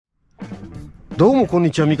どうもこんに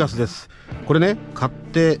ちは、ミカスです。これね、買っ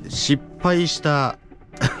て失敗した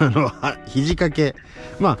肘掛け、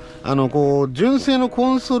こう純正の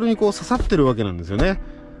コンソールにこう刺さってるわけなんですよね。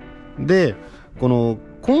で、この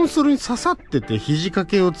コンソールに刺さってて肘掛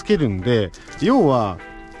けをつけるんで、要は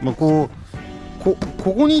こ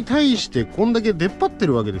こに対してこんだけ出っ張って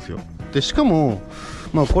るわけですよ。でしかも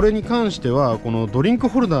これに関してはこのドリンク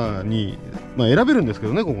ホルダーに、選べるんですけ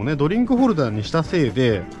どね、ここねドリンクホルダーにしたせい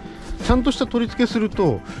でちゃんとした取り付けする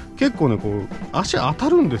と結構ねこう足当た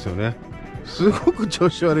るんですよね。すごく調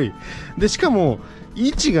子悪い。でしかも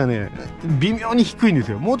位置がね微妙に低いんです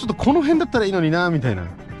よ。もうちょっとこの辺だったらいいのになみたいな。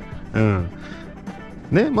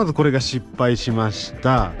まずこれが失敗しまし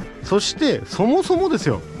た。そしてそもそもです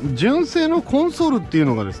よ、純正のコンソールっていう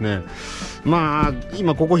のがですね、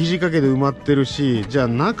今ここ肘掛けで埋まってるし、じゃあ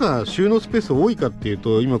中収納スペース多いかっていう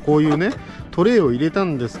と、今こういうねトレイを入れた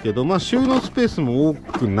んですけど、収納スペースも多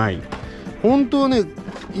くない。本当はね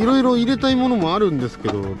いろいろ入れたいものもあるんですけ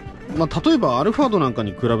ど、例えばアルファードなんか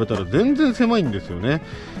に比べたら全然狭いんですよね。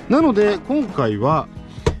なので今回は、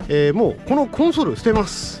もうこのコンソール捨てま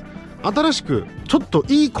す。新しくちょっと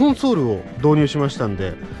いいコンソールを導入しましたん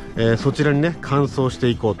で、そちらにね換装して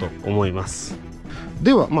いこうと思います。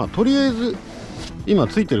ではとりあえず今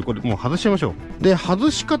ついてるこれもう外しちゃいましょう。で外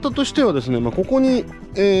し方としてはですね、ここに、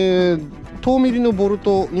遠ミリのボル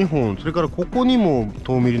ト2本、それからここにも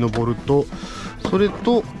遠ミリのボルト、それ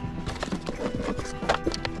と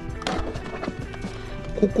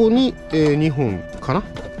ここに、2本かな。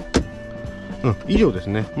以上です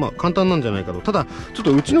ね。簡単なんじゃないかと。ただちょっ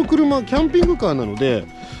とうちの車キャンピングカーなので、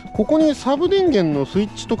ここにサブ電源のスイ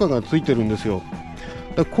ッチとかがついてるんですよ。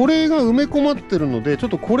だからこれが埋め込まってるので、ちょっ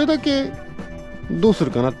とこれだけどうす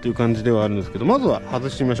るかなっていう感じではあるんですけど、まずは外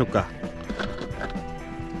してみましょうか。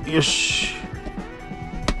よし。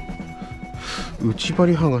内張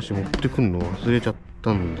り剥がし持ってくんの忘れちゃっ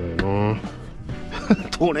たんだよな。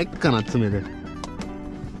取れっかな、爪で。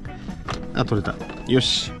取れた。よ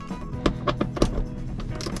し。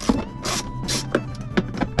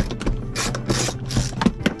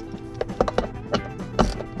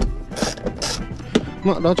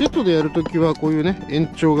ラチェットでやるときはこういうね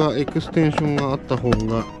延長がエクステンションがあった方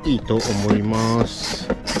がいいと思います。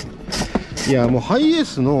いやもうハイエー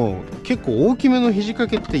スの結構大きめの肘掛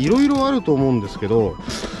けっていろいろあると思うんですけど、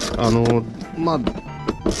なん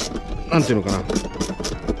ていうのかな、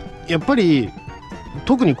やっぱり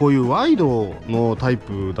特にこういうワイドのタイ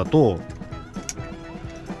プだと、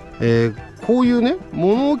こういうね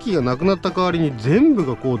物置がなくなった代わりに全部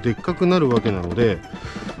がこうでっかくなるわけなので、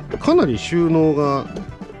かなり収納が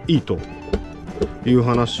いいという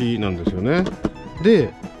話なんですよね。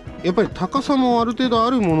でやっぱり高さもある程度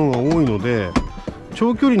あるものが多いので、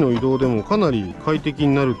長距離の移動でもかなり快適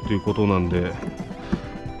になるっていうことなんで、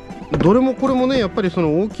どれもこれもねやっぱりそ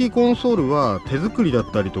の大きいコンソールは手作りだ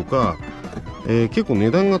ったりとか、結構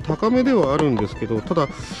値段が高めではあるんですけど、ただ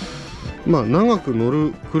長く乗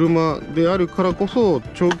る車であるからこそ、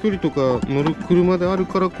長距離とか乗る車である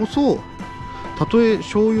からこそ、たとえ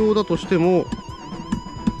商用だとしても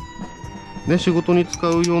ね、仕事に使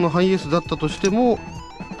う用のハイエースだったとしても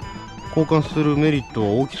交換するメリットは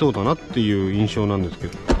大きそうだなっていう印象なんですけ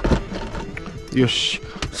ど。よし、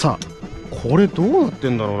さあこれどうなって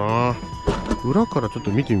んだろうな。裏からちょっ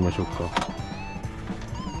と見てみましょうか。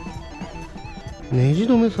ネジ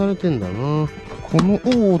止めされてんだな。この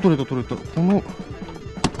取れた取れた。この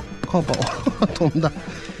カバー飛んだ。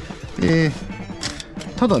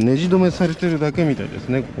ただネジ止めされてるだけみたいです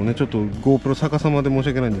ね。ここねちょっと GoPro 逆さまで申し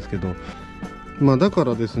訳ないんですけど、だか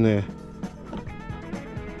らですね、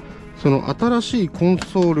その新しいコン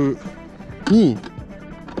ソールに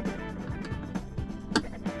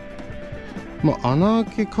穴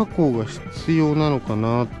開け加工が必要なのか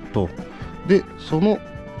なと。でその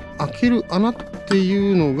開ける穴って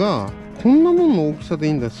いうのがこんなもんの大きさでい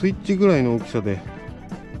いんだ。スイッチぐらいの大きさで、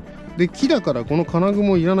木だからこの金具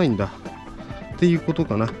もいらないんだっていうこと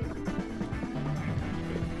かな。て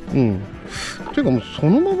いうかもうそ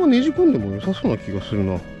のままねじ込んでも良さそうな気がする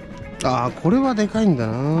な。これはでかいんだ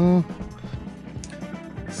な。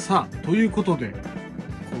さあということで、こ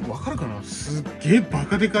れ分かるかな、すっげえバ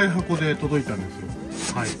カでかい箱で届いたんですよ。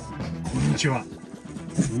はい、こんにちは。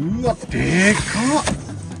うわでかっ。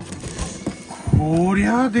こり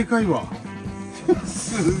ゃでかいわ。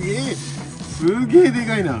すげえで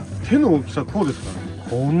かいな。手の大きさこうですからね、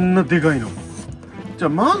こんなでかいの。じゃあ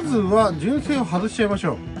まずは純正を外しちゃいまし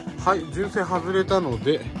ょう。はい、純正外れたの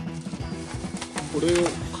でこれを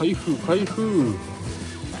開封。あ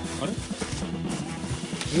れ、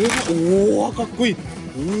おおかっこいい。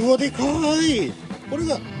うわでかい。これ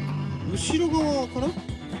が後ろ側かな。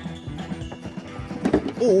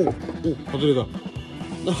おお外れた。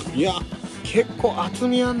いや結構厚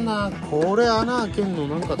みあんな。これ穴開けんの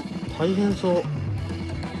なんか大変そう。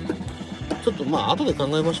ちょっとまあ後で考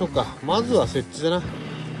えましょうか。まずは設置だな。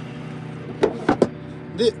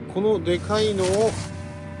でこのでかいのを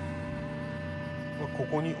こ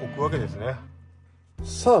こに置くわけですね。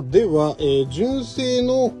さあでは、純正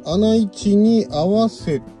の穴位置に合わ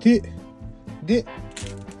せてで、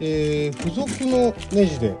付属のネ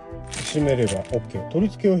ジで締めれば OK。 取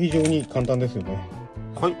り付けは非常に簡単ですよね。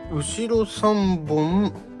はい、後ろ3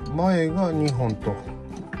本前が2本と、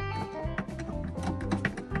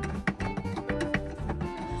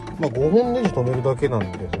まあ5本ネジ止めるだけな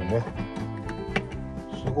んですよね。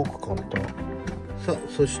すごく簡単。さあ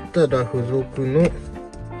そしたら付属の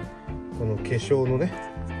この化粧のね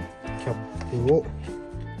キャップを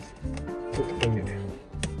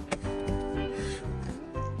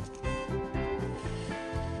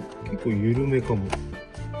結構緩めかも。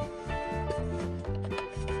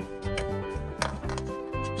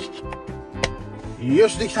よ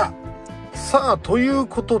しできた。さあという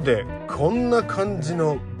ことでこんな感じ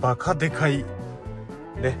のバカでかい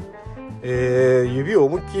ね、指を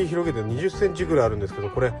思いっきり広げて20センチぐらいあるんですけど、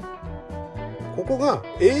ここが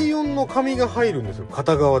A4 の紙が入るんですよ、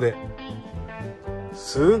片側で。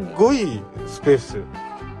すっごいスペース。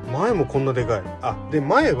前もこんなでかい。あで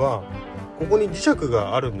前はここに磁石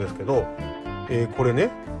があるんですけど、これ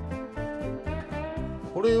ね、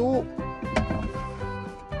これを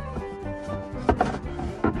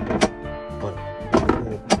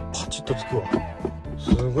パチッとつくわ。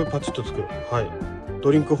すごいパチッとつく。はい、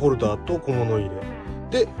ドリンクホルダーと小物入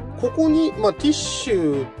れで、ここにまあティッシ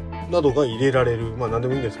ュなどが入れられる、まあ何で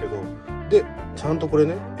もいいんですけど、でちゃんとこれ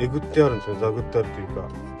ねえぐってあるんですよ。ザグってあるというか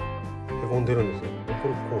へこんでるんですよ。でこ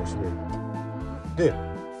れこう締める。で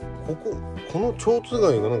この蝶つ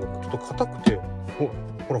がいがなんかちょっと硬くて、ほ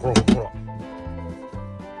ら硬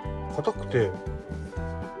くて、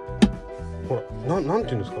ほらなん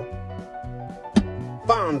ていうんですか、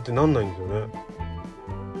バーンってなんないんですよね。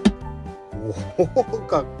おお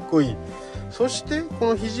かっこいい。そしてこ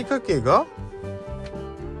の肘掛けが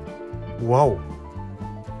わお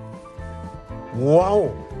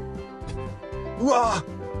うわ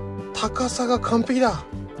高さが完璧だ。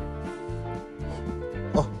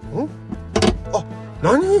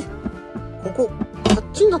何ここカ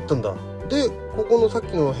ッチンだったんだ。でここのさっ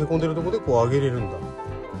きのへこんでるとこでこう上げれるんだ。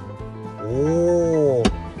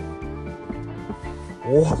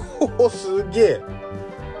おすげえ。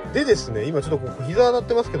でですね、今ちょっとここ膝当たっ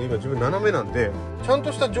てますけど、今自分斜めなんでちゃん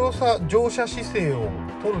とした乗車姿勢を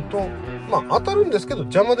取るとまあ当たるんですけど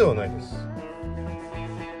邪魔ではないです。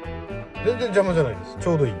全然邪魔じゃないです。ち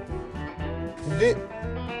ょうどいい。で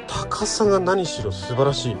高さが何しろ素晴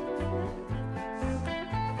らしい。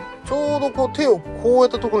ちょうどこう手をこうやっ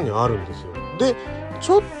たところにあるんですよ。でち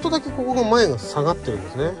ょっとだけここが前が下がってるんで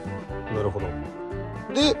すね。なるほど。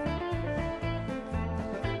で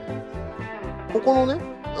ここのね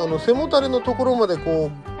背もたれのところまでこ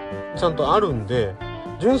うちゃんとあるんで、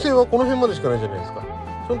純正はこの辺までしかないじゃないですか。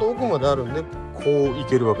ちゃんと奥まであるんでこうい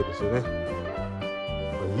けるわけですよね。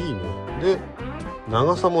いいね。で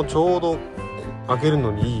長さもちょうど開ける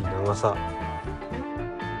のにいい長さ。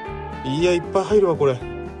いやいっぱい入るわこれ。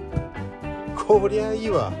こりゃいい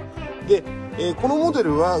わ。で、このモデ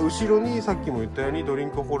ルは後ろにさっきも言ったようにドリ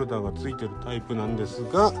ンクホルダーがついてるタイプなんです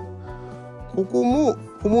が、ここも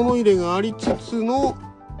小物入れがありつつの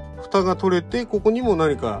蓋が取れて、ここにも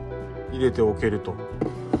何か入れておけると。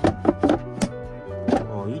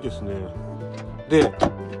いいですね。で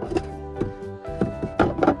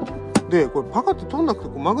これパカって取んなくて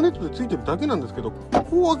こうマグネットでついてるだけなんですけど、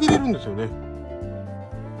こう開けれるんですよね。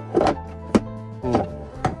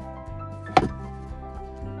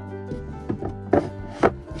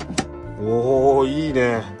おーいい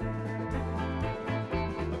ね。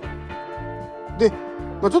で、ち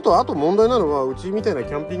ょっとあと問題なのは、うちみたいな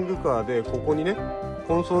キャンピングカーでここにね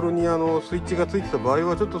コンソールにスイッチがついてた場合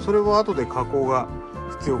はちょっとそれは後で加工が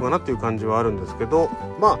必要かなっていう感じはあるんですけど、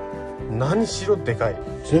まあ何しろでかい。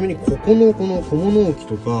ちなみにここのこの小物置き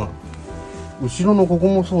とか後ろのここ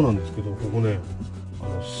もそうなんですけど、ここね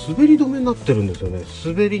滑り止めになってるんですよね。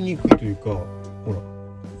滑りにくいというか、ほ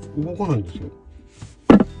ら動かないんですよ。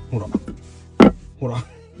ほら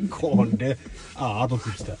これ後つ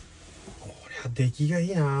いてた。こりゃ出来がい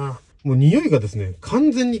いな。もう匂いがですね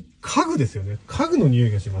完全に家具ですよね。家具の匂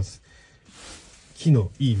いがします。木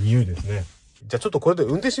のいい匂いですね。じゃあちょっとこれで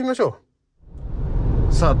運転してみましょ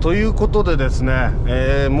う。さあということでですね、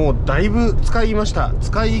もうだいぶ使いました。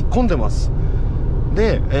使い込んでます。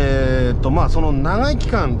でまあその長い期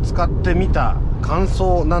間使ってみた感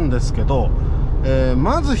想なんですけど、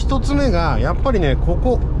まず1つ目がやっぱりね、こ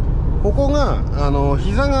こが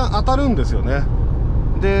膝が当たるんですよね。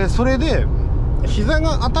でそれで膝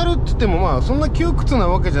が当たるって言ってもまあそんな窮屈な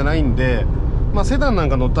わけじゃないんで、まあ、セダンなん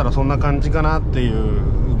か乗ったらそんな感じかなってい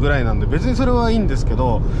うぐらいなんで別にそれはいいんですけ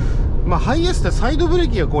ど、まあ、ハイエースってサイドブレ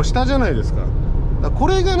ーキがこう下じゃないですか。こ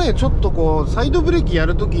れがねちょっとこうサイドブレーキや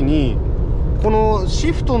るときにこの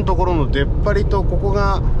シフトのところの出っ張りとここ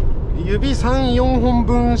が指3、4本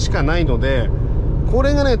分しかないので、こ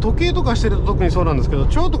れがね時計とかしてると特にそうなんですけど、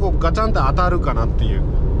ちょっとこうガチャンって当たるかなっていう、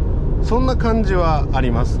そんな感じはあ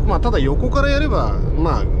ります。まあただ横からやれば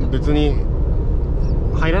まあ別に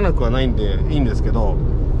入らなくはないんでいいんですけど、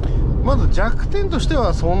まず弱点として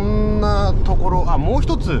はそんなところ。もう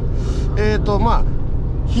一つまあ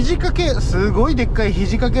肘掛け、すごいでっかい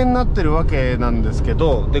肘掛けになってるわけなんですけ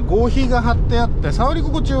ど、で合皮が貼ってあって触り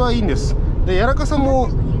心地はいいんです。で柔らかさも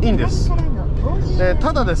いいんです。で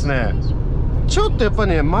ただですね、ちょっとやっぱ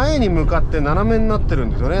りね前に向かって斜めになってる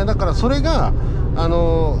んですよね。だからそれが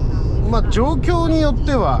まあ状況によっ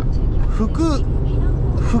ては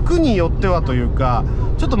服によってはというか、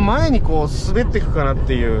ちょっと前にこう滑っていくかなっ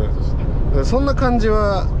ていう、そんな感じ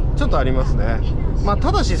はちょっとありますね。まあ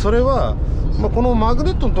ただしそれは、まあ、このマグ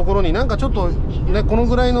ネットのところになんかちょっとねこの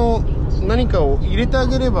ぐらいの何かを入れてあ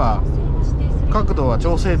げれば角度は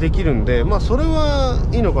調整できるんで、まあそれは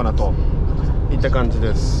いいのかなといった感じ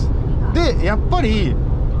です。でやっぱり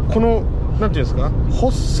このなんていうんですか、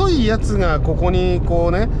細いやつがここにこ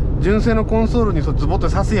うね純正のコンソールにズボッと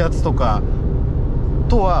刺すやつとか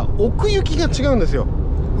とは奥行きが違うんですよ。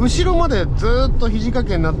後ろまでずっと肘掛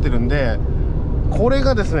けになってるんで、これ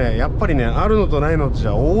がですねやっぱりねあるのとないのじ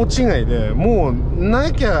ゃ大違いで、もうな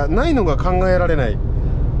いのが考えられない、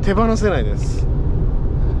手放せないです。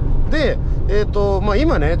でまあ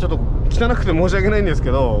今ねちょっと汚くて申し訳ないんです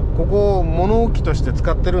けど、ここを物置として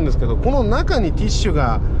使ってるんですけど、この中にティッシュ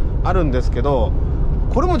があるんですけど、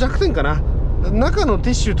これも弱点かな。中のテ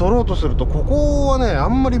ィッシュ取ろうとするとここはねあ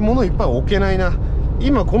んまり物いっぱい置けないな。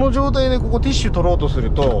今この状態でここティッシュ取ろうとする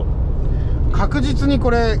と確実にこ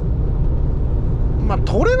れまあ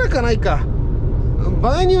取れなくはないか、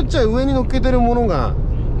場合によっちゃ上に乗っけてるものが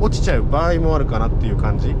落ちちゃう場合もあるかなっていう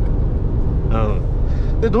感じ。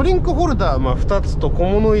でドリンクホルダー、まあ、2つと小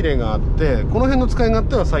物入れがあって、この辺の使い勝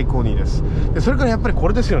手は最高にいいです。でそれからやっぱりこ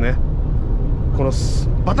れですよね、この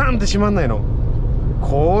バタンって閉まんないの、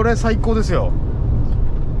これ最高ですよ。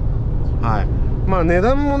はい、まあ値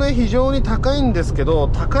段もね非常に高いんですけど、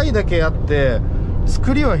高いだけあって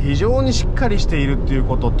作りは非常にしっかりしているっていう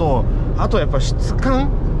ことと、あとやっぱ質感、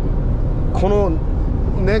この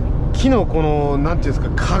ね木のこのなんていうんで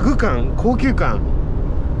すか、家具感、高級感、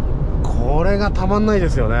これがたまんないで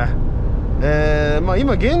すよね。まあ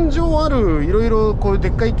今現状あるいろいろこういうで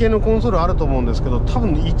っかい系のコンソールあると思うんですけど、多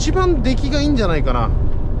分一番出来がいいんじゃないかな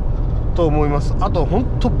と思います。あと本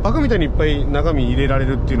当バカみたいにいっぱい中身入れられ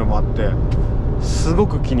るっていうのもあってすご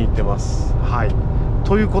く気に入ってます。はい、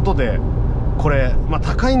ということでこれ、まあ、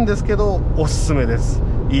高いんですけどおすすめです。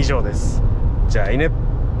以上です。じゃあいいね。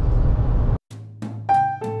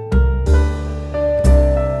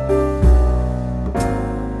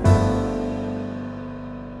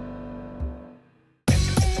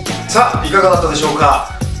さあいかがだったでしょうか。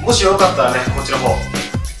もしよかったらねこっちの方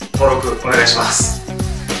登録お願いします。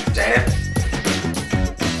じゃあね。